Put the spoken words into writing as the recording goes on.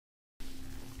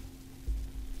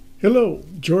Hello,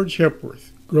 George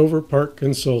Hepworth, Grover Park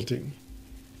Consulting.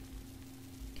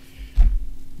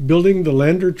 Building the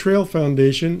Lander Trail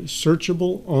Foundation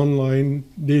Searchable Online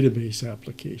Database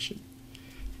Application.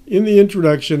 In the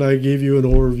introduction, I gave you an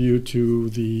overview to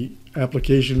the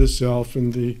application itself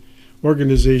and the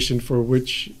organization for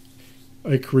which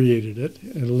I created it,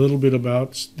 and a little bit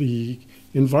about the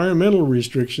environmental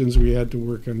restrictions we had to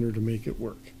work under to make it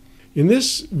work. In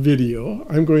this video,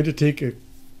 I'm going to take a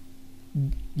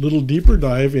little deeper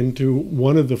dive into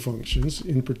one of the functions.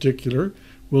 In particular,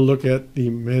 we'll look at the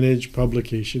Manage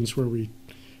Publications, where we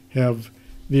have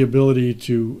the ability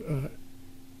to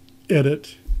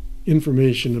edit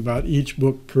information about each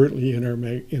book currently in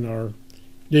our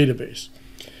database.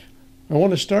 I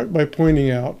want to start by pointing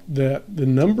out that the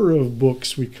number of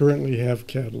books we currently have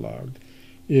cataloged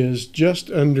is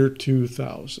just under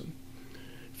 2,000.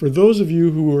 For those of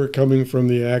you who are coming from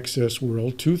the Access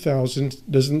world, 2,000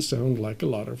 doesn't sound like a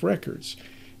lot of records.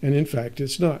 And in fact,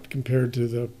 it's not, compared to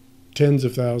the tens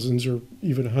of thousands or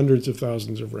even hundreds of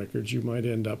thousands of records you might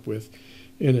end up with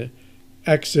in an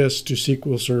Access to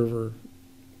SQL Server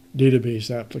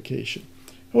database application.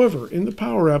 However, in the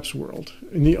Power Apps world,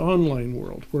 in the online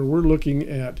world, where we're looking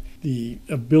at the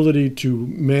ability to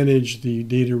manage the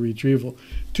data retrieval,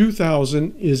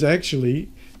 2,000 is actually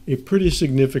a pretty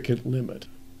significant limit.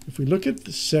 If we look at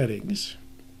the settings,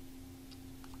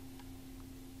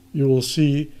 you will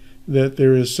see that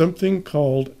there is something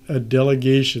called a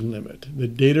delegation limit. The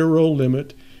data row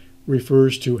limit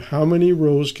refers to how many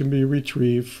rows can be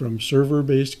retrieved from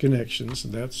server-based connections,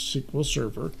 and that's SQL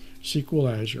Server,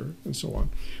 SQL Azure, and so on,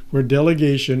 where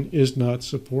delegation is not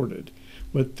supported.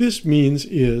 What this means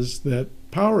is that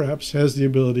Power Apps has the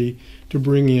ability to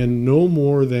bring in no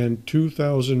more than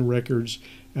 2,000 records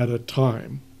at a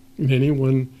time in any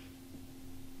one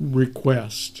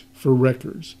request for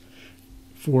records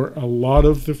for a lot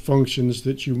of the functions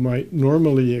that you might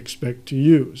normally expect to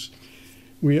use.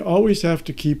 We always have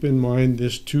to keep in mind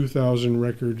this 2,000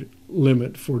 record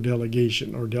limit for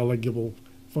delegation or delegable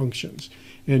functions,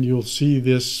 and you'll see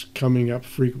this coming up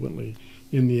frequently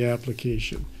in the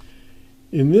application.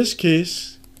 In this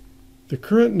case, the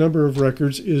current number of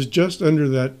records is just under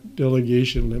that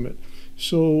delegation limit.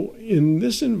 So in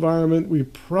this environment, we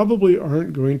probably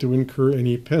aren't going to incur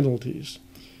any penalties.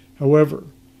 However,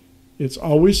 it's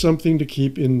always something to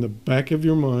keep in the back of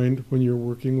your mind when you're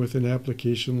working with an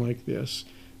application like this,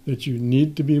 that you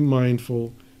need to be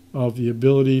mindful of the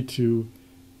ability to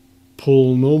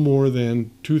pull no more than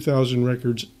 2,000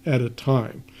 records at a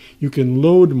time. You can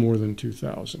load more than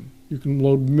 2,000. You can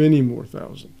load many more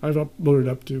thousand. I've uploaded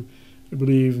up to, I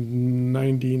believe,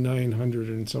 9,900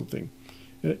 and something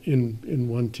in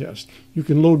one test. You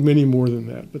can load many more than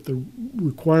that, but the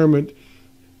requirement,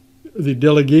 the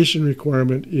delegation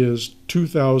requirement is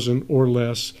 2,000 or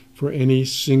less for any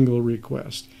single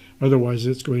request. Otherwise,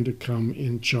 it's going to come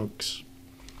in chunks.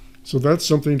 So that's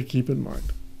something to keep in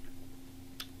mind.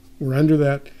 We're under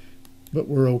that, but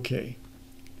we're okay.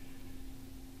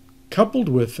 Coupled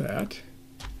with that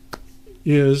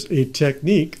is a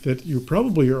technique that you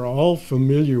probably are all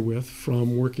familiar with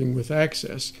from working with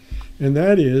Access, and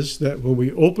that is that when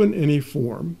we open any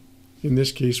form, in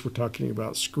this case we're talking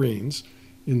about screens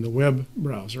in the web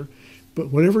browser,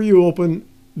 but whenever you open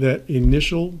that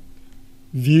initial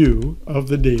view of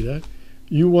the data,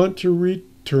 you want to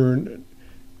return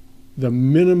the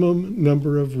minimum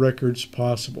number of records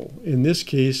possible. In this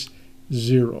case,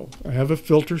 0. I have a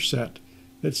filter set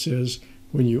that says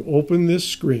when you open this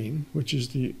screen, which is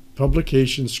the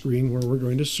publication screen where we're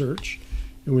going to search,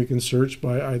 and we can search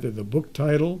by either the book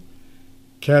title,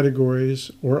 categories,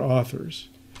 or authors,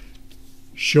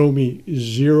 show me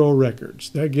 0 records.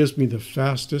 That gives me the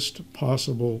fastest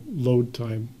possible load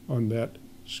time on that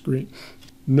screen.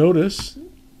 Notice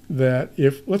that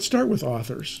let's start with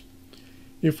authors.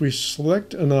 If we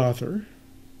select an author,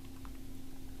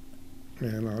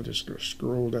 and I'll just go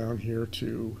scroll down here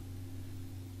to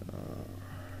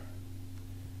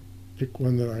pick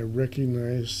one that I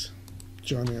recognize,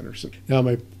 John Anderson. Now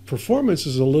my performance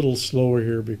is a little slower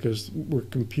here because we're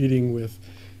competing with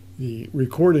the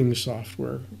recording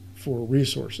software for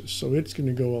resources, so it's going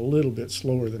to go a little bit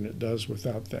slower than it does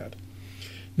without that.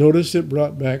 Notice it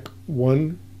brought back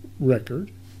 1 record,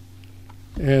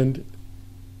 and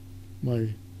my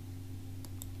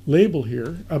label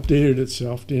here updated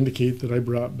itself to indicate that I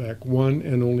brought back 1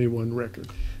 and only 1 record.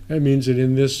 That means that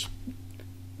in this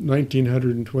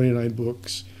 1,929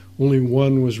 books, only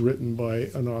 1 was written by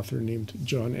an author named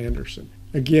John Anderson.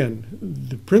 Again,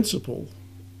 the principle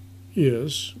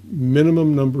is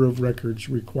minimum number of records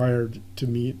required to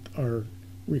meet our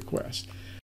request.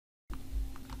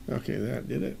 Okay, that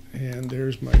did it. And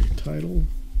there's my title.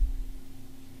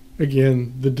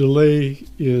 Again, the delay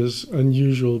is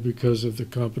unusual because of the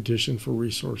competition for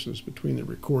resources between the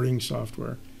recording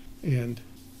software and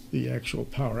the actual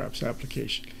Power Apps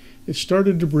application. It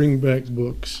started to bring back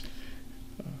books.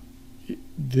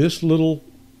 This little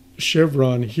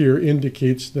chevron here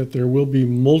indicates that there will be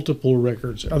multiple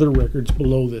records, other records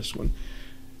below this one.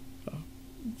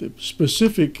 The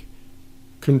specific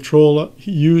control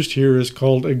used here is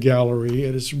called a gallery.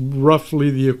 It is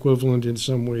roughly the equivalent in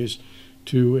some ways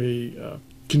to a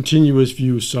continuous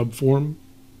view subform.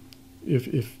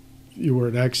 If you were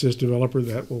an Access developer,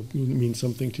 that will mean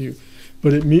something to you.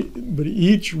 But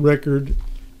each record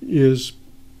is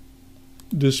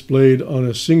displayed on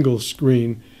a single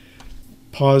screen.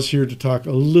 Pause here to talk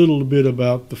a little bit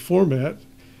about the format.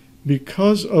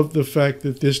 Because of the fact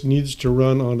that this needs to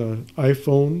run on an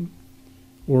iPhone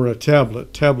or a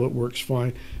tablet, tablet works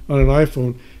fine. On an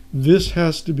iPhone, this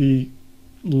has to be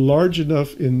large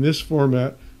enough in this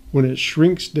format. When it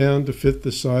shrinks down to fit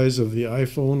the size of the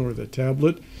iPhone or the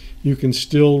tablet, you can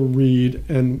still read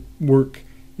and work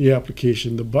the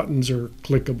application. The buttons are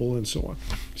clickable and so on.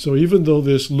 So even though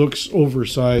this looks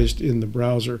oversized in the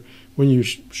browser, when you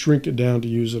shrink it down to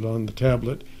use it on the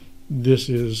tablet, this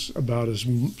is about as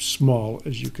small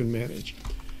as you can manage.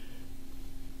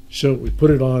 So we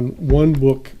put it on one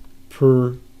book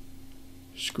per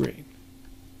screen.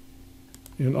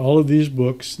 And all of these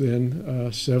books,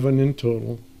 then 7 in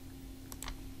total,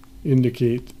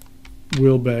 indicate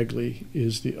Will Bagley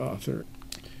is the author.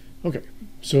 Okay,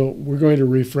 so we're going to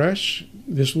refresh.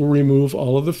 This will remove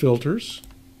all of the filters,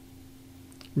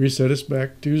 reset us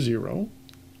back to 0.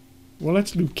 Well,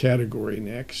 let's do category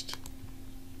next.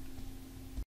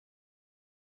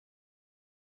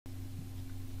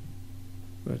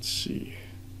 Let's see.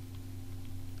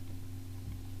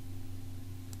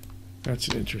 That's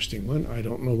an interesting one. I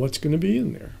don't know what's going to be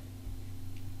in there.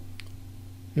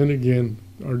 And again,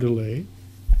 our delay.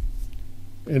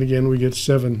 And again, we get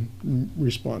 7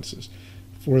 responses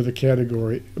for the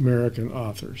category American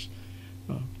authors.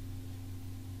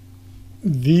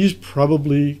 These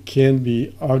probably can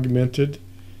be augmented,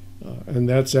 and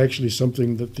that's actually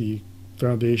something that the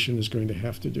foundation is going to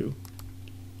have to do.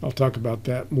 I'll talk about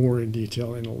that more in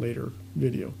detail in a later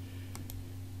video.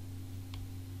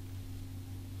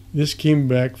 This came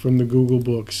back from the Google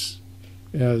Books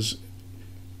as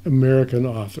American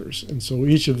authors, and so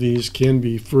each of these can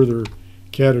be further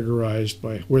categorized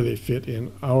by where they fit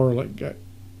in our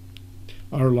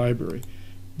library,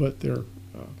 but their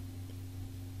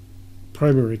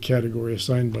primary category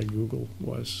assigned by Google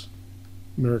was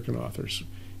American authors,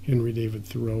 Henry David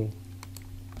Thoreau,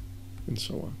 and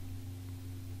so on.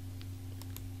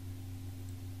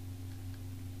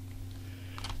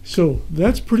 So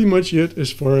that's pretty much it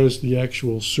as far as the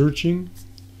actual searching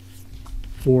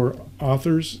for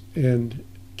authors and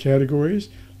categories.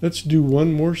 Let's do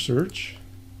one more search.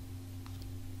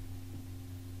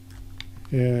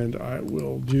 And I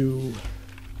will do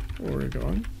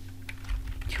Oregon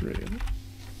Trail.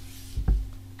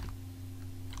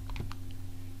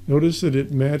 Notice that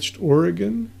it matched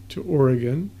Oregon to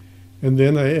Oregon, and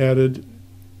then I added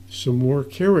some more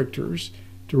characters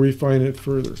to refine it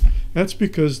further. That's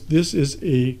because this is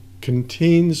a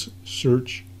contains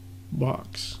search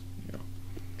box.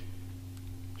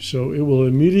 So it will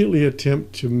immediately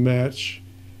attempt to match,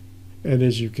 and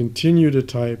as you continue to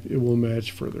type, it will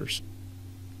match further.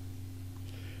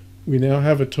 We now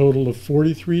have a total of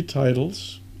 43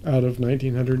 titles out of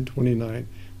 1929,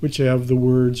 which have the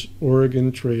words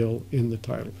Oregon Trail in the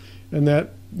title. And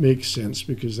that makes sense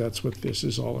because that's what this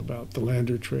is all about, the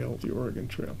Lander Trail, the Oregon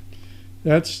Trail.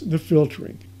 That's the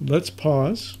filtering. Let's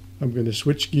pause. I'm going to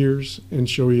switch gears and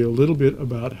show you a little bit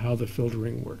about how the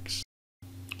filtering works.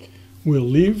 We'll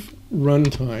leave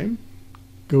Runtime,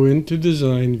 go into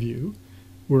Design View.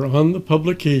 We're on the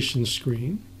Publication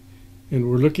screen, and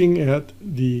we're looking at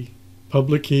the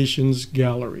Publications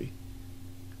Gallery.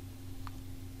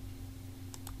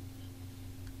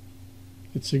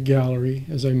 It's a gallery,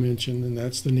 as I mentioned, and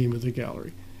that's the name of the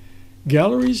gallery.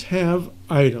 Galleries have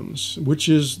items, which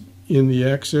is in the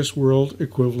Access world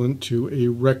equivalent to a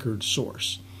record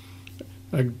source.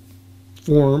 A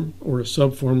form or a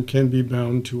subform can be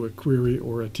bound to a query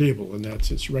or a table, and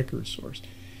that's its record source.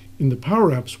 In the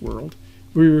Power Apps world,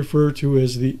 we refer to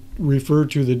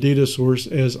the data source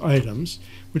as items,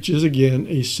 which is again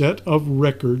a set of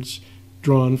records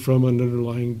drawn from an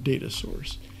underlying data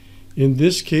source. In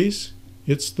this case,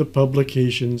 it's the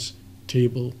publications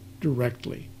table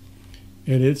directly,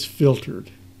 and it's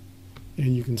filtered.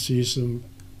 And you can see some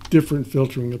different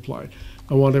filtering applied.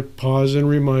 I want to pause and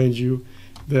remind you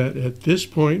that at this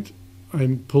point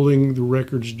I'm pulling the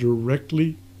records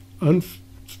directly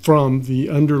from the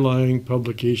underlying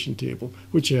publication table,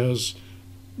 which has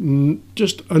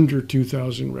just under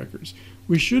 2,000 records.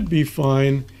 We should be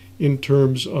fine in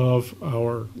terms of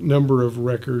our number of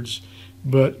records,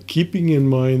 but keeping in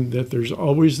mind that there's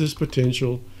always this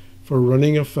potential for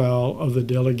running afoul of the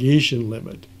delegation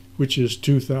limit, which is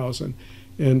 2,000.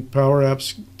 And Power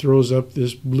Apps throws up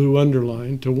this blue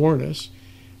underline to warn us.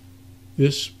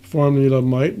 This formula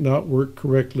might not work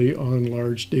correctly on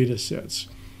large data sets.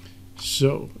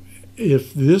 So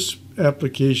if this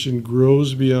application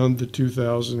grows beyond the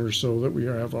 2,000 or so that we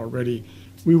have already,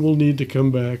 we will need to come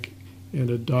back and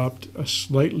adopt a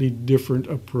slightly different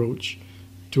approach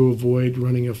to avoid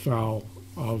running afoul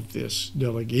of this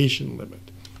delegation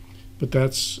limit. But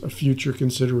that's a future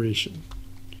consideration.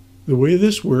 The way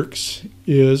this works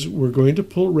is we're going to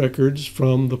pull records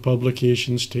from the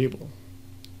publications table.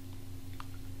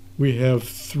 We have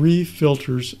 3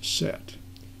 filters set.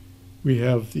 We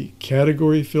have the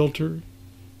category filter,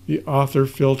 the author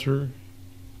filter,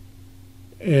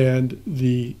 and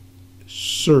the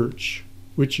search,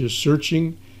 which is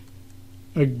searching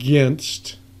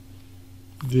against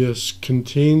this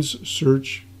contains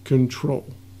search control.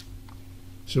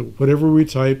 So whatever we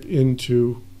type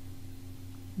into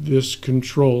this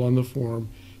control on the form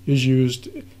is used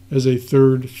as a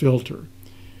third filter.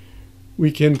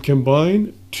 We can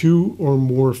combine 2 or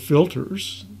more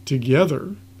filters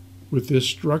together with this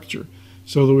structure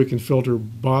so that we can filter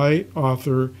by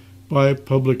author, by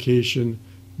publication,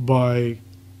 by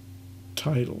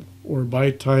title, or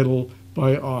by title,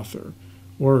 by author,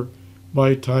 or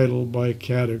by title, by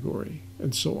category,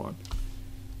 and so on.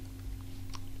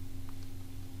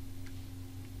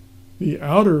 The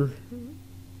outer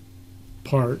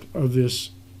part of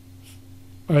this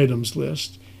items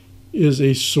list is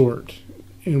a sort,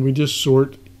 and we just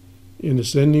sort in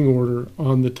ascending order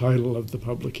on the title of the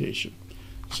publication.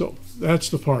 So that's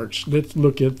the parts. Let's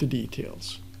look at the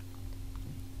details.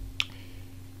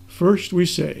 First we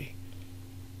say,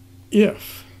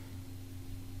 if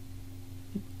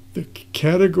the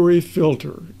category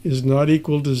filter is not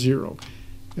equal to 0,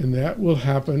 and that will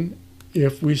happen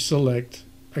if we select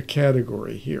a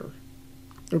category here.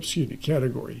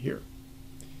 Category here.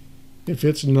 If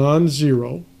it's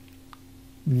non-zero,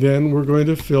 then we're going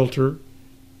to filter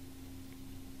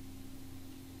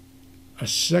a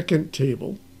second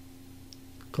table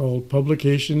called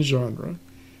publication genre,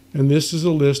 and this is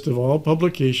a list of all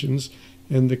publications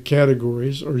and the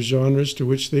categories or genres to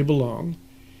which they belong.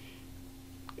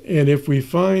 And if we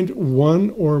find 1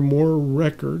 or more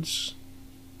records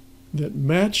that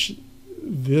match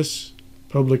this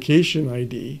publication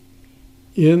ID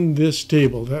in this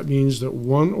table, that means that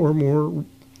 1 or more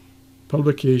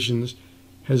publications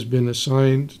has been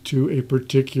assigned to a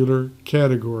particular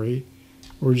category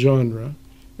or genre,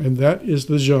 and that is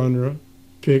the genre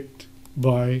picked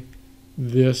by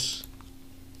this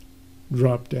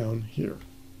drop down here.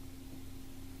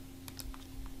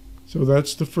 So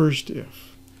that's the first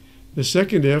if. The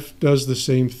second if does the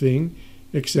same thing,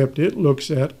 except it looks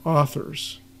at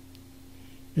authors,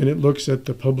 and it looks at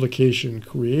the publication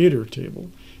creator table.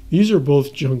 These are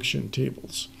both junction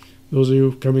tables. Those of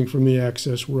you coming from the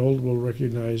Access world will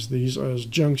recognize these as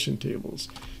junction tables.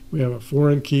 We have a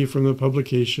foreign key from the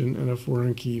publication and a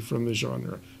foreign key from the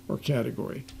genre or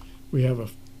category. We have a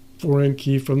foreign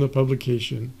key from the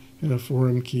publication and a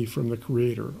foreign key from the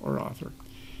creator or author.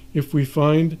 If we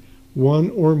find 1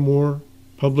 or more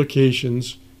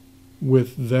publications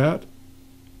with that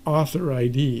author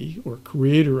ID or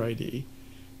creator ID,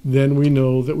 then we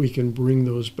know that we can bring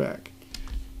those back.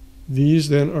 These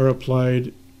then are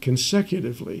applied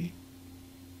consecutively.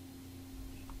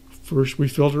 First we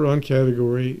filter on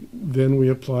category, then we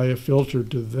apply a filter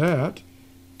to that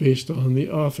based on the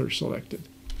author selected.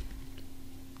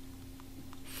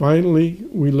 Finally,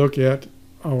 we look at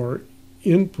our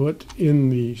input in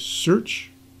the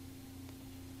search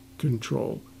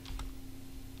control,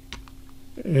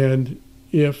 and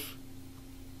if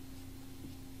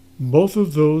both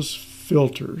of those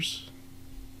filters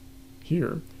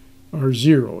here are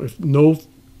 0, if no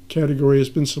category has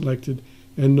been selected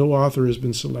and no author has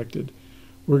been selected,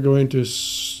 we're going to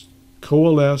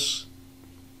coalesce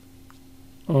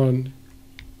on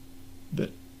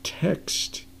the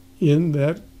text in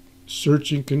that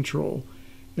searching control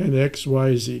and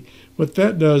XYZ. What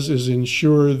that does is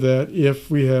ensure that if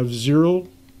we have 0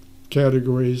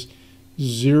 categories,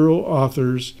 0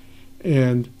 authors,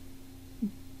 and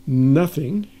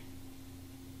nothing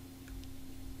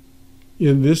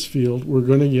in this field, we're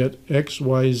going to get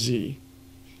XYZ,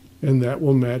 and that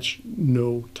will match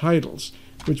no titles.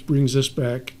 which brings us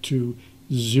back to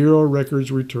 0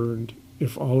 records returned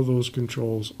if all of those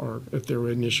controls are at their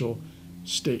initial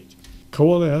state.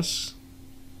 Coalesce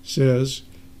says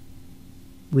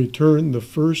return the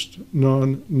first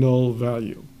non-null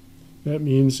value. That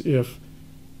means if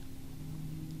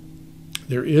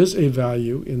there is a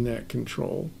value in that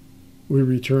control, we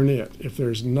return it. If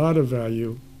there's not a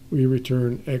value, we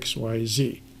return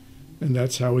XYZ. And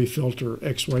that's how we filter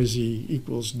XYZ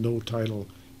equals no title.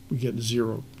 We get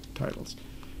 0 titles.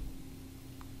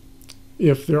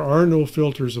 If there are no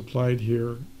filters applied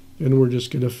here, then we're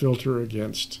just going to filter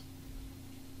against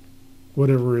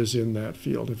whatever is in that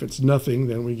field. If it's nothing,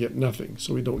 then we get nothing,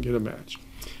 so we don't get a match.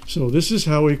 So this is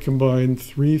how we combine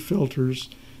 3 filters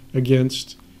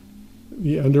against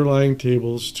the underlying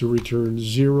tables to return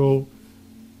 0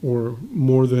 or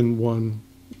more than 1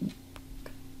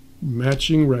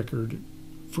 matching record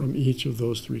from each of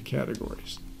those 3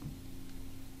 categories.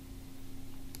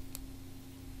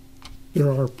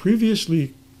 There are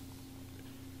previously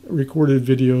recorded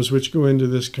videos which go into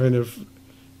this kind of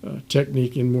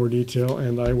technique in more detail,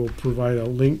 and I will provide a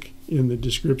link in the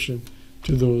description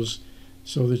to those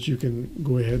so that you can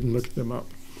go ahead and look them up.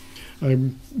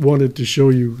 I wanted to show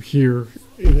you here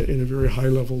in a very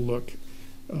high-level look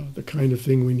the kind of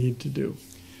thing we need to do.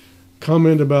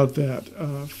 Comment about that.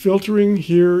 Filtering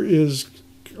here is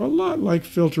a lot like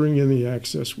filtering in the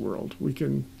Access world. We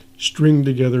can string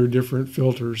together different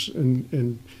filters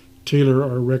and tailor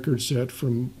our record set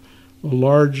from a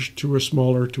large to a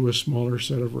smaller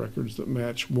set of records that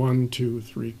match 1, 2,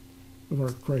 3 of our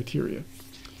criteria.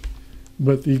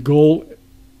 But the goal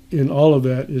in all of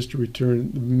that is to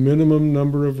return the minimum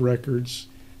number of records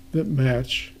that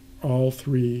match all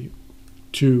 3,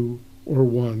 2, or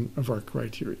 1 of our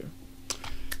criteria.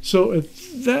 So at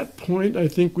that point, I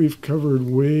think we've covered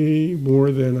way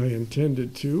more than I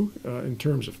intended to in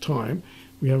terms of time.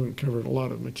 We haven't covered a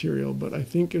lot of material, but I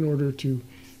think in order to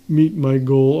meet my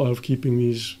goal of keeping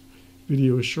these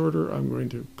videos shorter, I'm going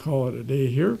to call it a day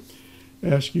here.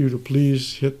 Ask you to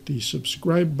please hit the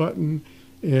subscribe button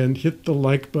and hit the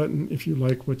like button if you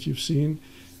like what you've seen.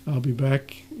 I'll be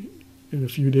back in a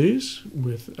few days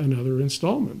with another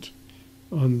installment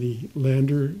on the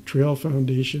Lander Trail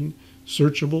Foundation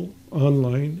Searchable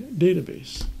Online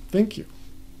Database. Thank you.